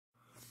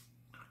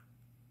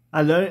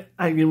Hello,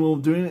 how you all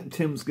doing?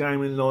 Tim's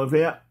Gaming Live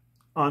here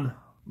on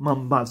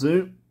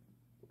Bazou.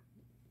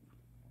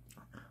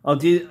 I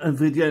did a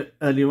video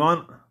earlier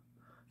on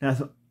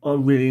that I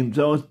really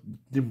enjoyed,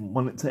 didn't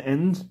want it to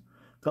end.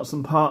 Got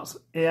some parts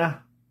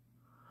here,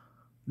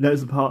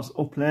 loads of parts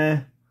up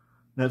there,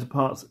 loads of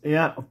parts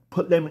here. I've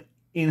put them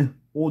in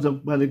order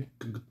where they've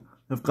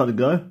got to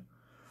go.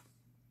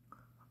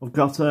 I've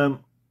got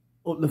up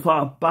the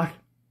far back,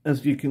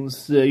 as you can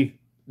see,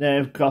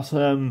 they've got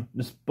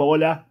the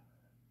spoiler,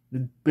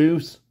 the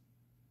boost,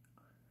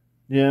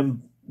 the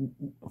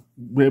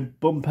rear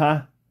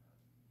bumper,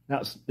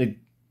 that's the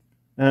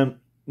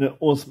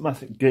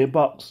automatic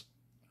gearbox,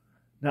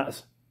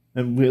 that's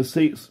the rear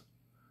seats,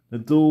 the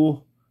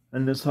door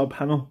and the side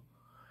panel.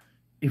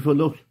 If you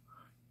look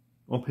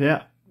up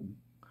here,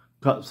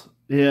 got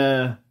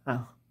the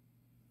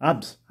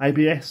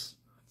ABS,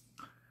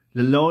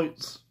 the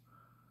lights.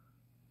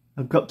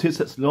 I've got two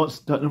sets of lights,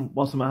 don't know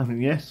what I'm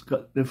having, yes.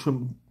 Got the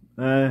front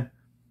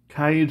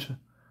cage,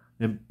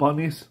 the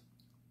bonnet,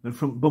 the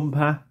front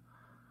bumper,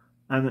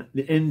 and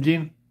the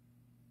engine,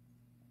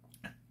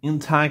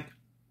 intake,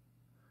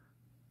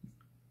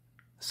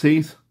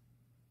 seat,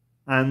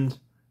 and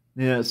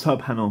the side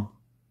panel,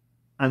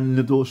 and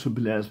the door should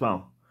be there as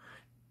well.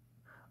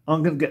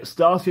 I'm going to get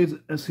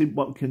started and see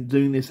what we can do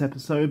in this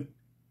episode.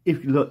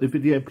 If you like the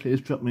video,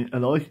 please drop me a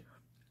like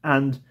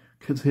and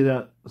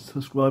consider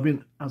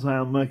subscribing, as I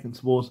am working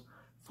towards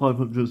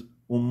 500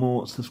 or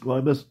more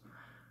subscribers.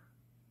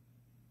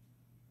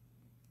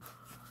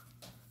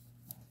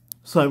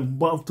 So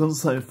what I've done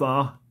so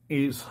far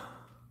is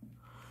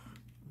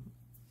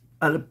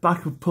at the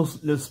back I've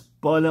put the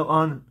spoiler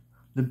on,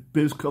 the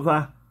boost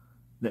cover,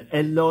 the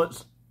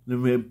headlights, the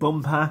rear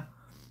bumper.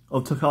 I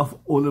took off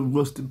all the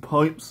rusted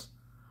pipes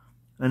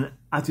and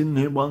added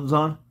new ones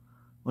on.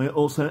 I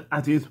also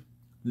added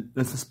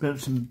the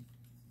suspension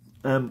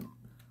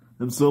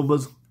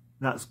absorbers,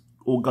 that's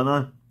all gone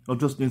on. I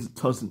just need to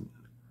tighten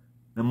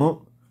them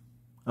up.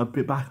 I'll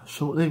be back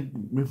shortly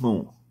with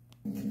more.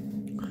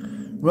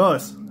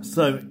 Right,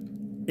 so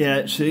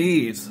yeah,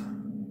 she is.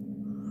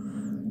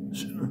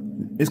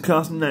 It's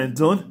casting now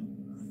done.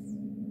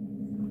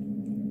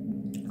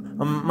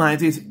 I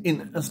made it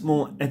in a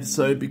small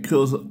episode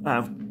because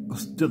I've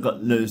still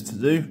got loads to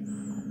do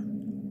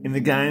in the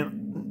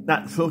game.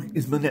 That truck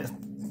is my next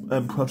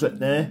project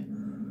there.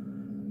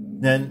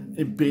 Then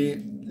it'd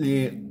be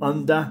the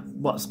Honda,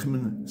 what's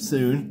coming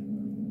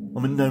soon.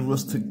 I'm in no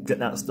rush to get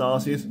that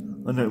started.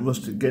 I'm in no rush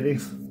to get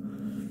it.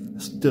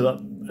 Still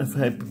up a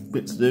fair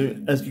bit to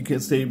do. As you can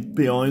see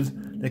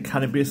behind the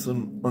cannabis, I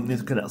need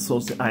to get that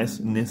sorted out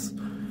in this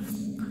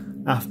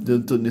after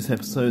done this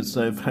episode.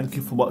 So thank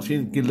you for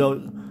watching. Give a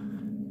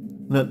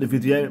like the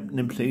video, and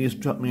then please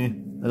drop me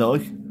a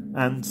like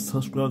and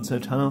subscribe to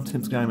the channel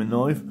Tim's Gaming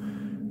Live.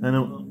 And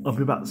I'll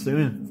be back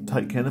soon.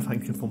 Take care and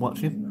thank you for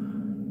watching.